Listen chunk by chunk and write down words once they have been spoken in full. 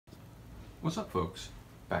What's up, folks?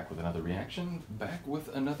 Back with another reaction, back with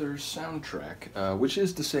another soundtrack, which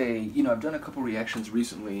is to say, I've done a couple reactions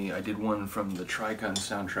recently. I did one from the Tricon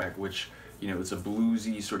soundtrack, which, it's a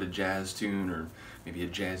bluesy sort of jazz tune, or maybe a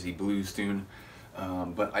jazzy blues tune,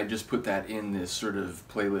 but I just put that in this sort of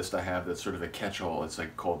playlist I have that's sort of a catch-all. It's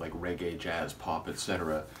called reggae, jazz, pop,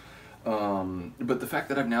 etc. But the fact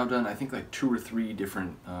that I've now done, I think, 2 or 3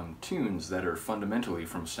 different tunes that are fundamentally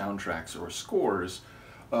from soundtracks or scores,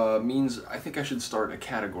 means I think I should start a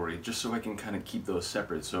category just so I can kind of keep those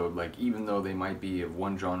separate. So even though they might be of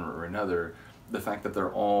one genre or another, the fact that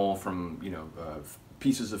they're all from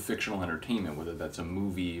pieces of fictional entertainment, whether that's a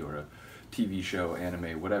movie or a TV show,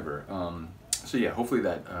 anime, whatever. So yeah, hopefully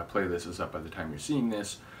that playlist is up by the time you're seeing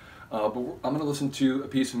this. But I'm going to listen to a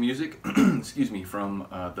piece of music, excuse me, from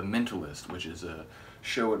The Mentalist, which is a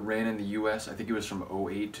show it ran in the US. I think it was from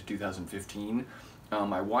 2008 to 2015.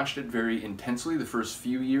 I watched it very intensely the first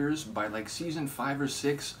few years. By season 5 or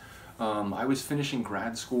 6, I was finishing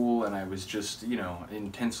grad school and I was just,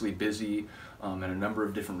 intensely busy in a number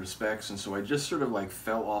of different respects, and so I just sort of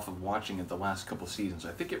fell off of watching it the last couple seasons.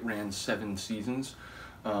 I think it ran 7 seasons.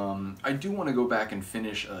 I do want to go back and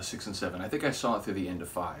finish 6 and 7. I think I saw it through the end of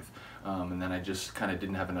 5, and then I just kind of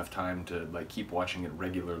didn't have enough time to keep watching it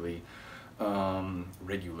regularly.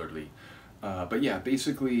 But yeah,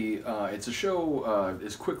 basically, it's a show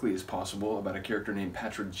as quickly as possible about a character named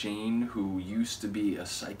Patrick Jane, who used to be a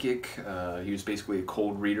psychic. He was basically a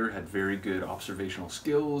cold reader, had very good observational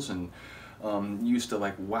skills, and used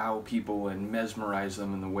to wow people and mesmerize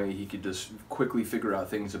them in the way he could just quickly figure out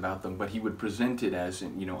things about them. But he would present it as,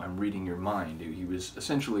 I'm reading your mind. He was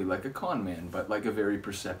essentially like a con man, but a very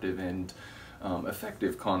perceptive and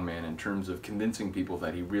effective con man in terms of convincing people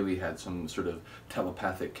that he really had some sort of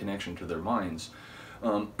telepathic connection to their minds.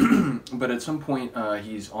 But at some point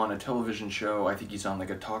he's on a television show. I think he's on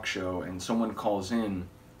a talk show, and someone calls in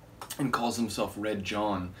and calls himself Red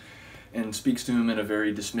John and speaks to him in a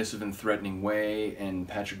very dismissive and threatening way, and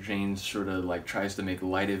Patrick James sort of tries to make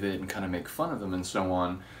light of it and kind of make fun of him and so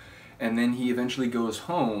on. And then he eventually goes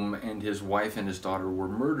home, and his wife and his daughter were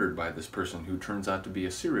murdered by this person who turns out to be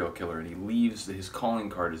a serial killer, and he leaves his calling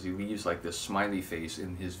card as he leaves this smiley face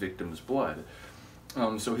in his victim's blood.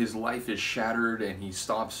 So his life is shattered, and he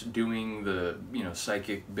stops doing the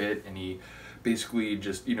psychic bit, and he basically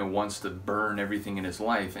just wants to burn everything in his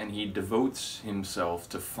life, and he devotes himself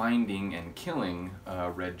to finding and killing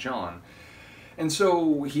Red John. And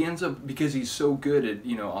so he ends up, because he's so good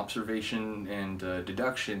at observation and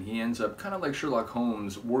deduction, he ends up kind of like Sherlock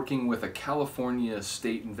Holmes, working with a California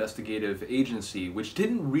state investigative agency, which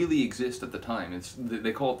didn't really exist at the time.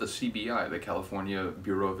 They call it the CBI, the California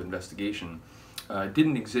Bureau of Investigation.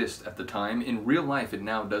 Didn't exist at the time. In real life, it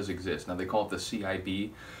now does exist. Now they call it the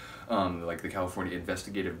CIB, the California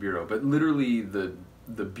Investigative Bureau, but literally the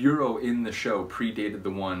bureau in the show predated the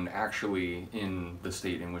one actually in the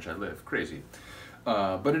state in which I live. Crazy.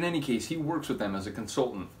 But in any case, he works with them as a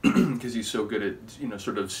consultant because he's so good at,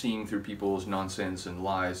 sort of seeing through people's nonsense and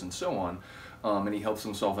lies and so on, and he helps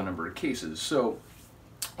them solve a number of cases. So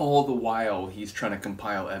all the while, he's trying to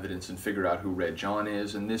compile evidence and figure out who Red John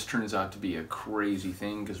is, and this turns out to be a crazy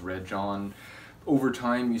thing because Red John, over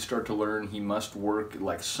time, you start to learn he must work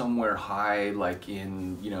somewhere high,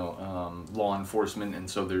 in law enforcement, and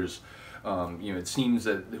so there's it seems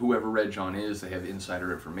that whoever Red John is, they have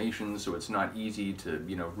insider information, so it's not easy to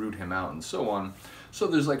root him out and so on. So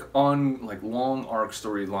there's long arc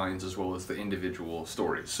storylines as well as the individual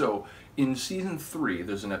stories. So in season 3,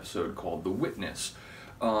 there's an episode called The Witness.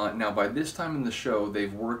 Now, by this time in the show,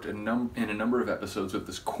 they've worked in a number of episodes with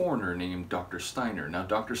this coroner named Dr. Steiner. Now,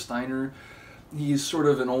 Dr. Steiner, he's sort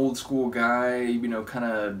of an old school guy, kind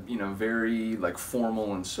of, very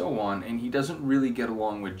formal and so on, and he doesn't really get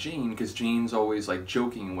along with Jane because Jane's always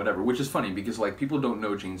joking and whatever, which is funny because people don't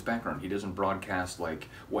know Jane's background. He doesn't broadcast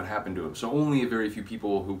what happened to him, so only a very few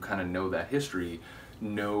people who kind of know that history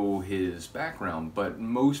know his background, but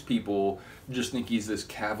most people just think he's this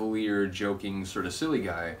cavalier, joking, sort of silly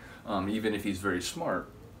guy, even if he's very smart.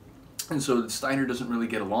 And so Steiner doesn't really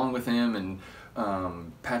get along with him, and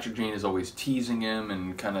Patrick Jane is always teasing him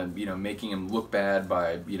and kind of, making him look bad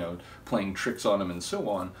by, playing tricks on him and so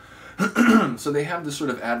on. So they have this sort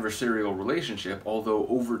of adversarial relationship, although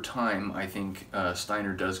over time I think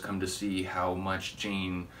Steiner does come to see how much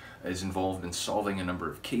Jane is involved in solving a number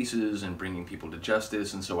of cases and bringing people to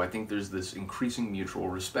justice, and so I think there's this increasing mutual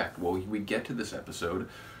respect. Well, we get to this episode,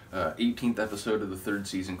 18th episode of the 3rd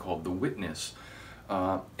season, called The Witness.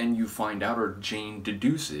 And you find out, or Jane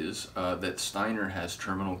deduces, that Steiner has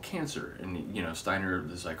terminal cancer. And, you know, Steiner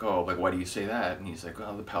is like, oh, like, why do you say that? And he's like,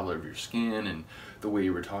 well, the pallor of your skin and the way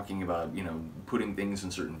you were talking about, you know, putting things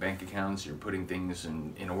in certain bank accounts, you're putting things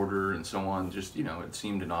in order and so on. Just, you know, it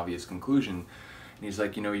seemed an obvious conclusion. And he's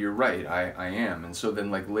like, you know, you're right, I am. And so then,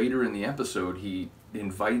 like, later in the episode, he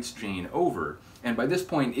invites Jane over. And by this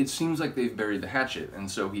point, it seems like they've buried the hatchet. And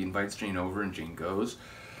so he invites Jane over, and Jane goes.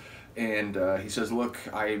 And he says, look,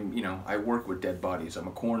 I work with dead bodies. I'm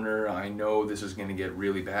a coroner. I know this is going to get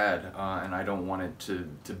really bad, and I don't want it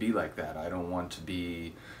to be like that. I don't want to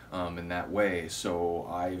be in that way. So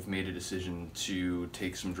I've made a decision to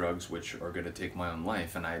take some drugs which are going to take my own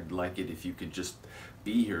life, and I'd like it if you could just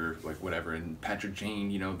be here, like, whatever. And Patrick Jane,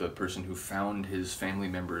 you know, the person who found his family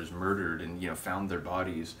members murdered and, you know, found their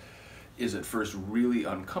bodies, is at first really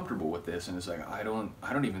uncomfortable with this, and is like, I don't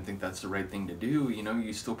even think that's the right thing to do. You know,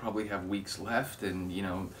 you still probably have weeks left, and, you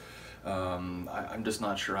know, I'm just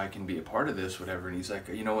not sure I can be a part of this, whatever. And he's like,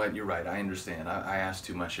 you know what, you're right, I understand. I asked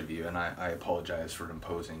too much of you, and I apologize for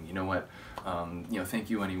imposing. You know what, you know, thank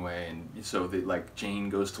you anyway. And so like, Jane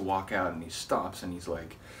goes to walk out, and he stops, and he's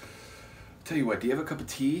like, tell you what, do you have a cup of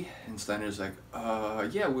tea? And Steiner's like,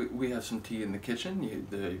 yeah, we have some tea in the kitchen.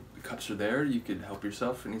 The cups are there. You could help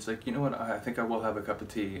yourself. And he's like, you know what, I think I will have a cup of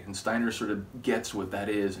tea. And Steiner sort of gets what that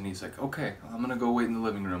is, and he's like, okay, I'm going to go wait in the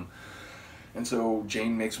living room. And so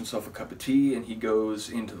Jane makes himself a cup of tea, and he goes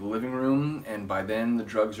into the living room, and by then the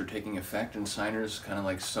drugs are taking effect, and Steiner's kind of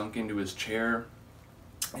like sunk into his chair.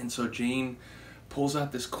 And so Jane pulls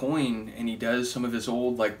out this coin, and he does some of his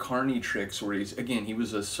old, like, Carney tricks, where he's, again, he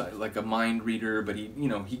was like a mind reader, but he, you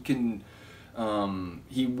know, he can,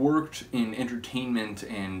 he worked in entertainment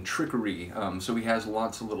and trickery, so he has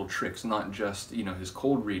lots of little tricks, not just, you know, his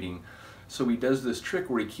cold reading. So he does this trick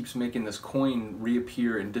where he keeps making this coin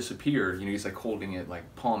reappear and disappear. You know, he's like holding it,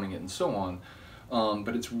 like palming it, and so on,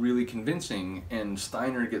 but it's really convincing, and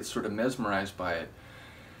Steiner gets sort of mesmerized by it.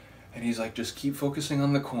 And he's like, just keep focusing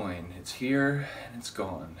on the coin. It's here, and it's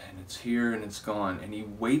gone. And it's here, and it's gone. And he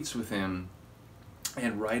waits with him.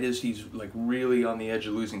 And right as he's, like, really on the edge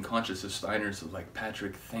of losing consciousness, Steiner's like,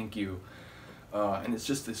 Patrick, thank you. And it's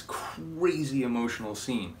just this crazy emotional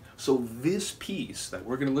scene. So this piece that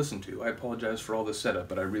we're going to listen to, I apologize for all the setup,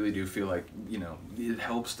 but I really do feel like, you know, it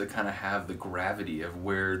helps to kind of have the gravity of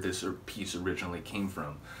where this piece originally came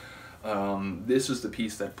from. This is the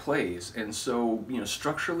piece that plays, and so, you know,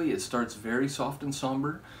 structurally it starts very soft and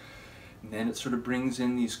somber, and then it sort of brings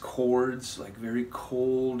in these chords, like very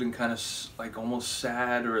cold and kind of like almost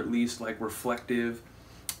sad, or at least like reflective,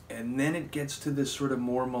 and then it gets to this sort of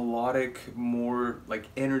more melodic, more like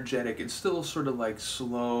energetic. It's still sort of like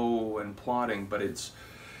slow and plodding, but it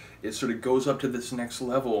sort of goes up to this next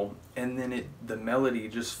level, and then the melody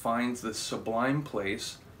just finds this sublime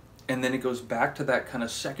place. And then it goes back to that kind of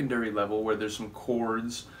secondary level where there's some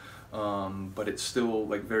chords, but it's still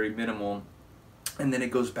like very minimal. And then it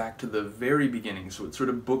goes back to the very beginning, so it's sort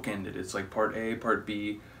of bookended. It's like part A, part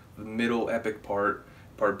B, the middle epic part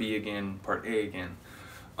B again, part A again.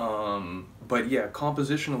 But yeah,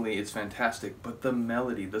 compositionally it's fantastic, but the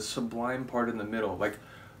melody, the sublime part in the middle, like,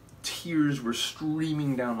 tears were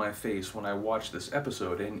streaming down my face when I watched this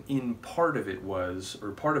episode, and part of it was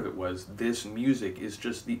this music is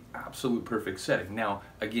just the absolute perfect setting. Now,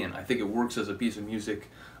 again, I think it works as a piece of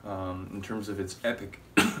music in terms of its epic,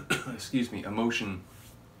 excuse me, emotion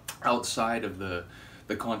outside of the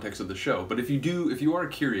context of the show. But if you are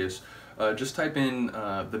curious, just type in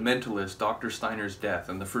The Mentalist, Dr. Steiner's death,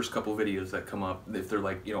 and the first couple videos that come up, if they're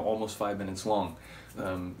like, you know, almost 5 minutes long,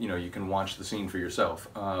 you know, you can watch the scene for yourself.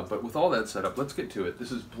 But with all that set up, let's get to it.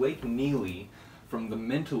 This is Blake Neely from the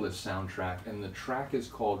Mentalist soundtrack, and the track is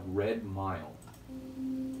called Red Mile.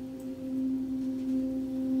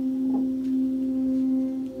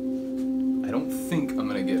 I don't think I'm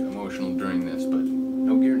gonna get emotional during this, but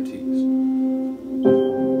no guarantees.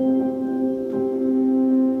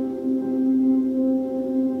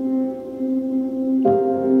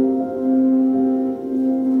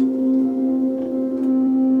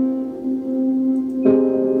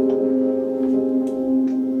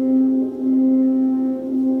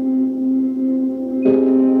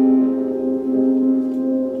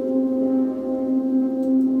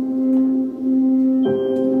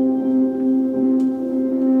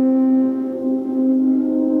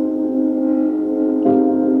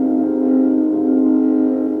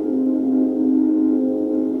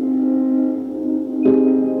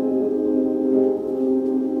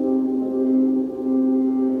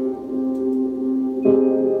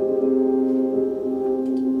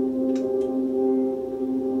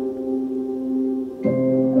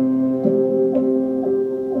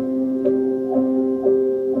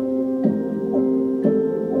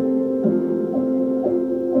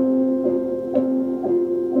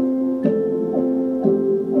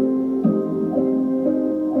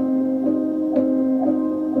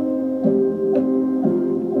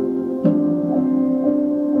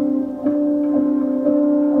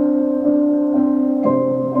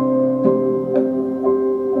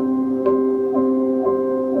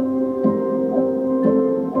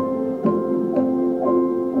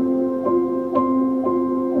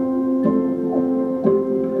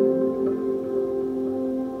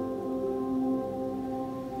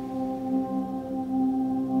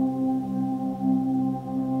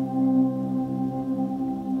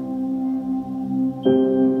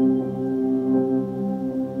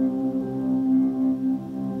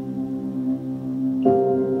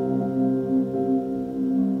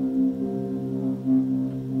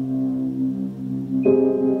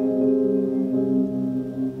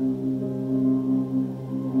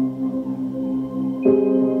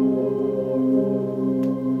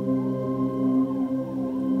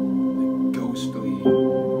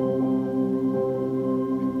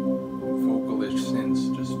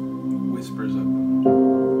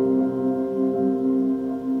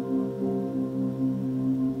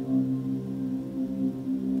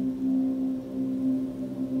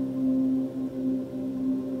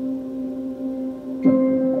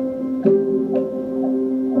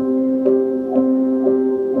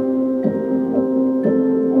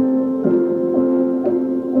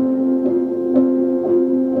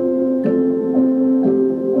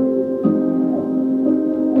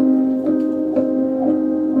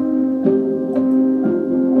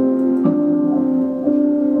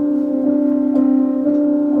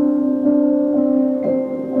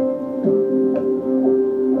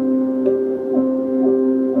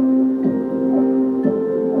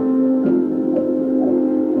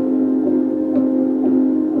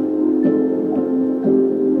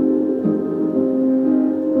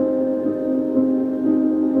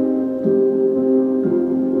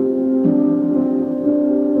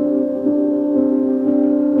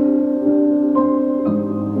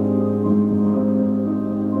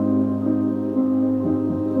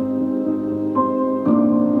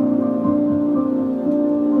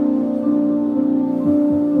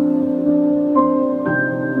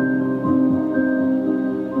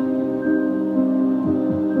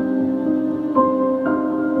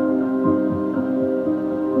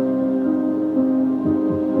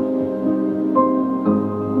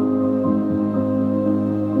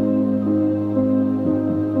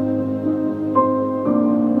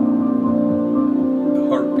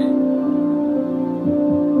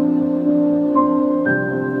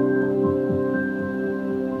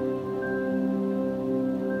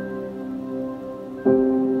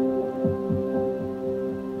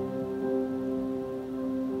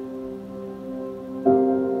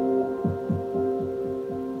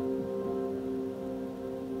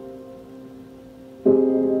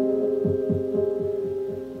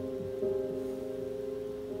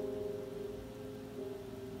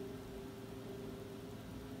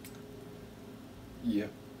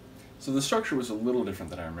 So the structure was a little different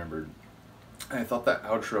than I remembered. I thought that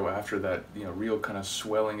outro after that, real kind of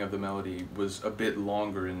swelling of the melody was a bit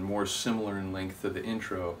longer and more similar in length to the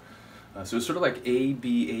intro. So it's sort of like A,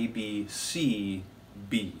 B, A, B, C,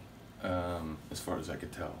 B, as far as I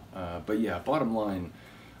could tell. But yeah, bottom line,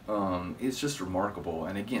 it's just remarkable.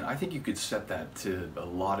 And again, I think you could set that to a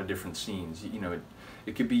lot of different scenes.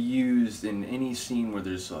 It could be used in any scene where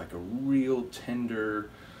there's like a real tender,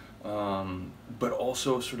 but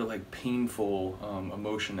also sort of like painful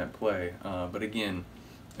emotion at play. But again,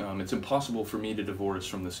 it's impossible for me to divorce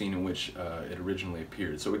from the scene in which it originally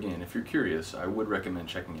appeared. So again, if you're curious, I would recommend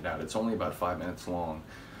checking it out. It's only about 5 minutes long,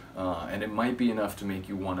 and it might be enough to make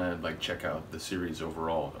you want to like check out the series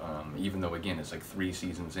overall, even though again it's like 3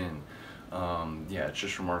 seasons in. Yeah, it's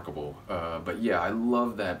just remarkable. But yeah, I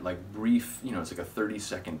love that like brief, it's like a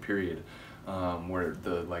 30-second period where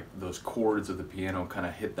those chords of the piano kind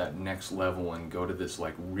of hit that next level and go to this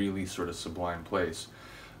like really sort of sublime place.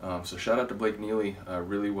 So shout out to Blake Neely, a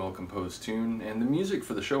really well composed tune, and the music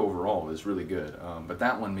for the show overall is really good. But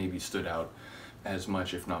that one maybe stood out as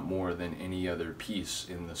much, if not more, than any other piece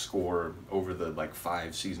in the score over the like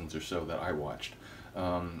 5 seasons or so that I watched.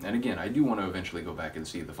 And again, I do want to eventually go back and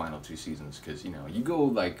see the final 2 seasons, because you go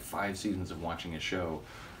like 5 seasons of watching a show,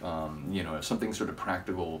 if something sort of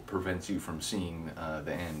practical prevents you from seeing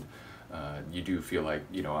the end, you do feel like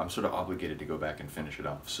I'm sort of obligated to go back and finish it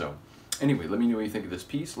off. So anyway, let me know what you think of this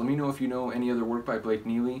piece. Let me know if you know any other work by Blake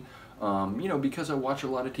Neely. Because I watch a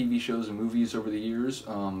lot of TV shows and movies over the years,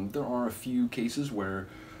 there are a few cases where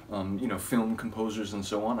film composers and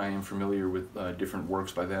so on, I am familiar with different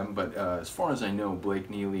works by them, but as far as I know, Blake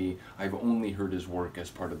Neely, I've only heard his work as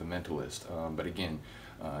part of the Mentalist. But again,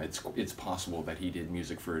 it's possible that he did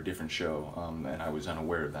music for a different show, and I was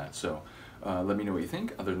unaware of that. So let me know what you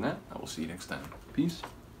think. Other than that, I will see you next time. Peace.